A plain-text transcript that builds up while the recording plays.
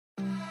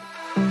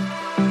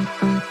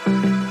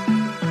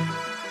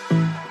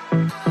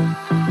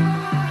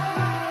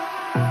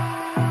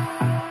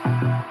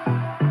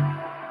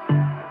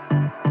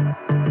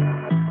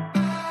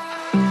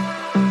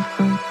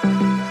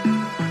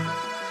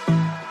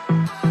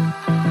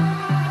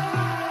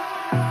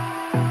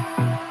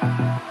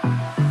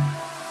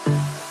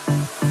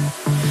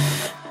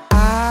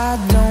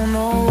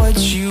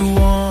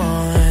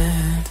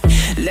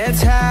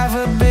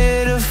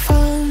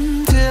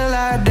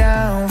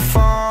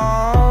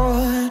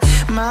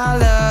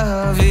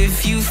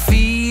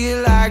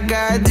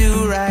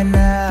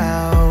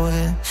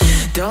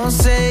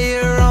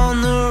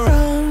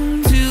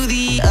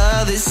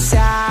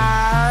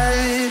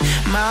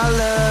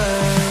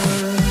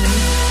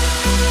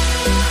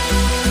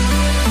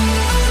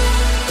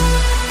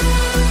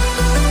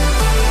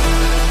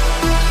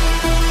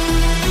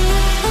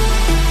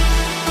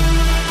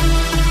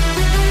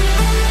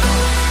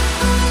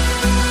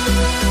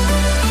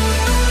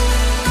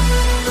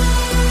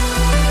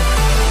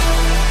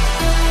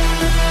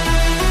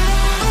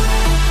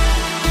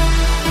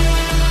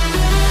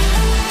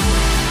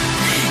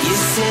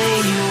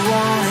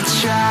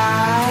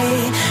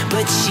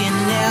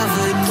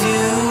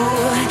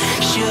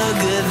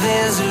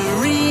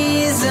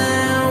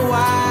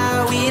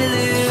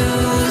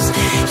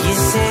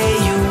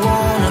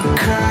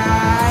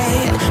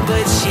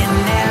you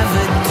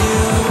never do.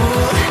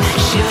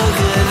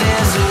 Sugar,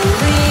 there's a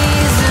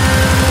reason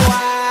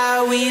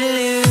why we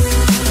lose.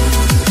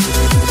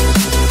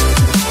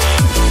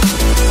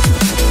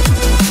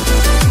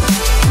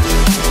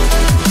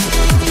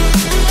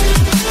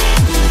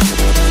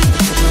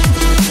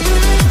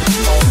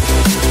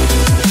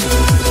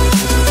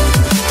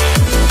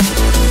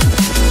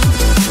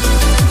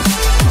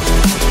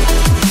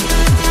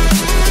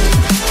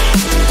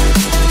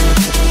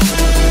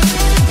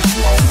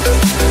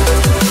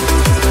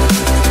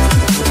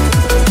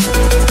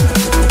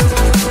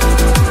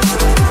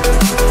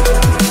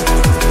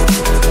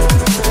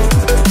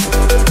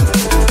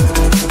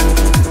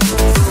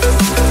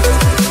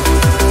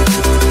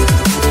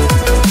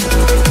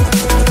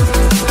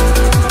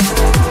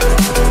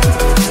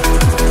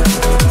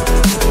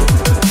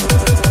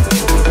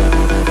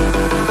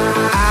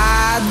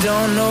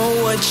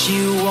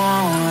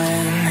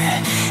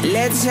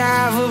 Let's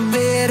have a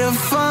bit of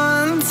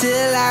fun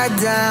till I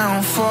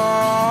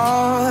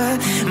downfall.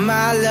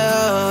 My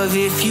love,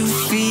 if you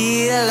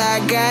feel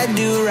like I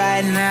do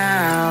right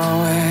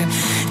now,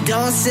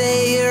 don't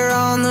say you're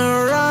on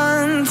the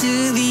run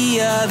to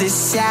the other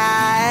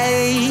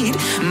side.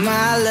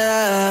 My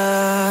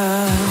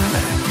love,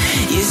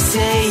 you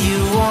say you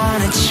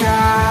wanna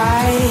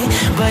try,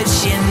 but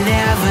you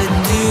never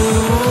do.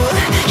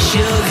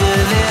 Sugar,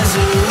 there's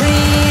a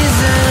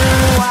reason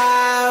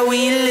why we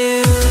lose.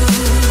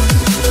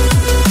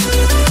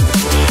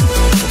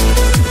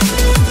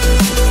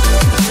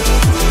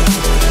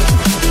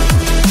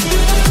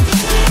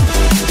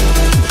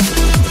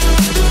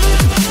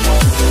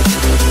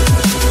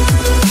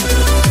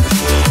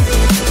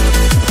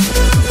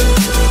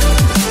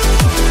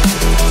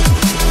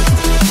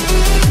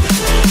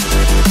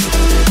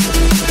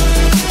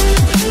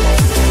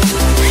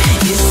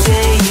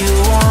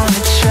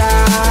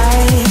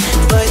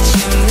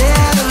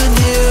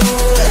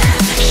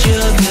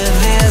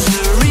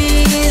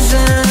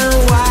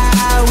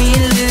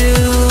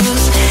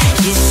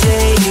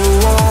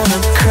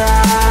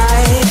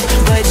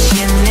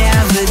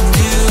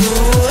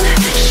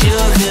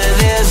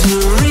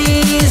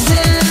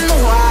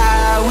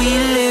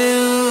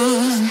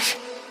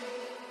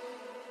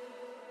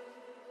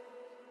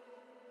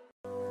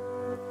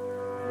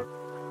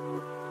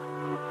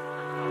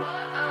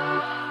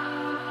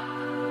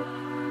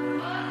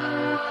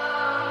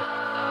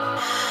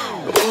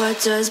 What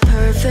does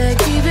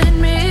perfect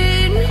even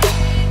mean?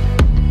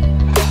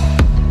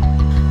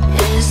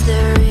 Is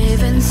there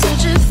even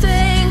such a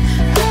thing?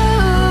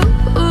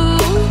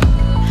 Ooh,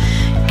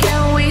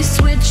 can we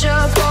switch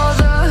up all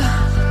the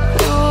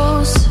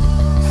rules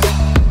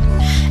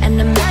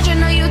and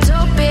imagine a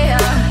utopia?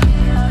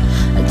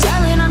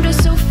 Darling, I'm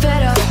just so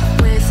fed up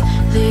with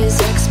these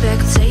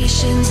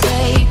expectations.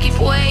 They keep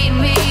weighing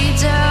me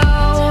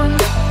down.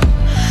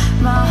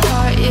 My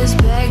heart is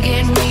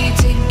begging me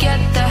to get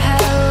the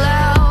hell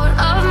out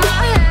of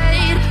my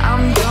head.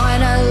 I'm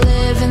gonna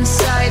live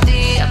inside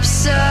the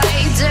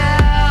upside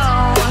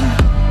down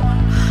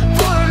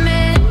for a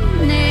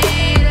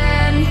minute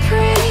and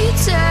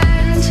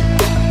pretend,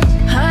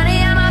 honey,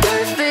 I'm a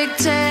perfect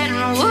 10.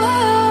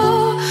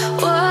 Whoa,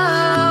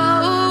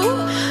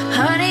 whoa,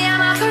 honey,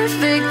 I'm a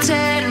perfect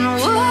 10.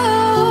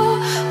 Whoa,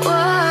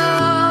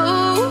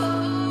 whoa,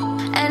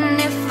 and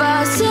if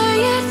I say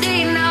it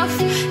enough,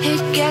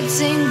 it gets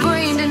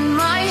ingrained in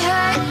my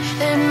head,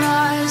 and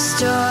I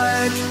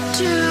start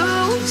to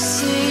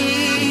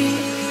see,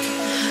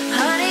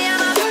 honey,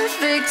 I'm a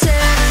perfect 10.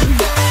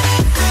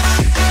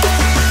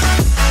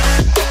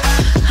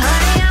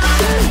 Honey, I'm a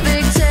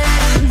perfect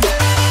 10.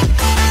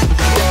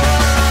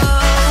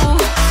 Whoa,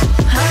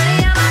 honey,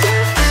 I'm a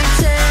perfect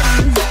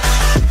 10.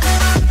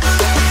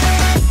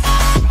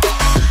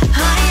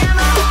 Honey, I'm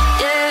a,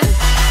 yeah.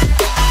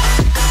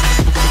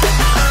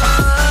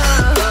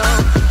 Oh,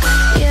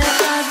 yeah,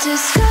 I've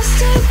discussed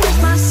it with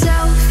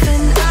myself,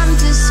 and I'm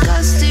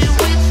disgusted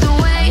with the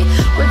way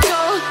we're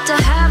told to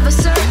have a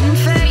certain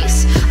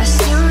face, a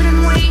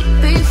certain weight,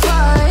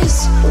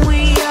 because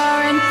we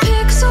aren't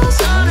pixels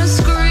on a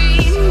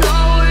screen. No,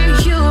 we're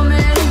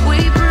human, we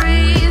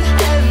breathe.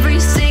 Every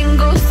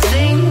single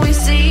thing we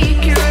see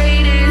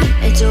curated,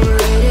 it's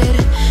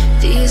overrated.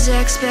 These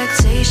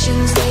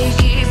expectations, they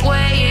keep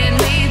weighing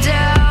me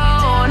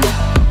down.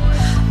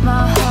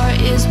 My heart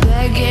is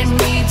begging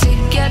me to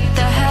get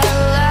the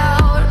hell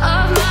out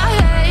of my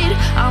head.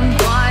 I'm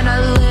gonna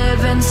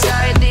live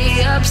inside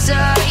the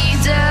upside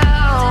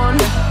down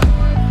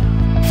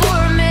for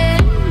a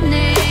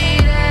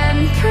minute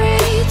and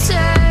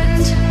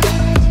pretend,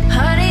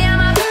 honey,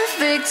 I'm a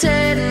perfect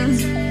 10.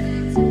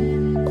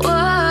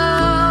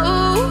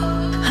 Whoa,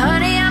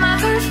 honey, I'm a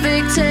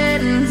perfect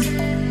 10.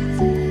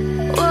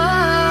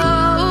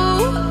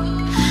 Whoa,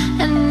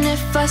 and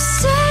if I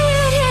say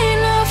it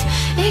enough,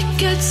 it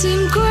gets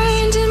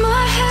ingrained in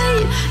my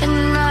head,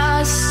 and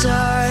I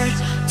start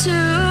to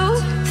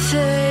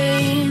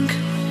think,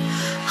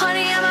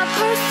 honey, I'm a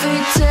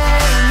perfect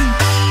 10.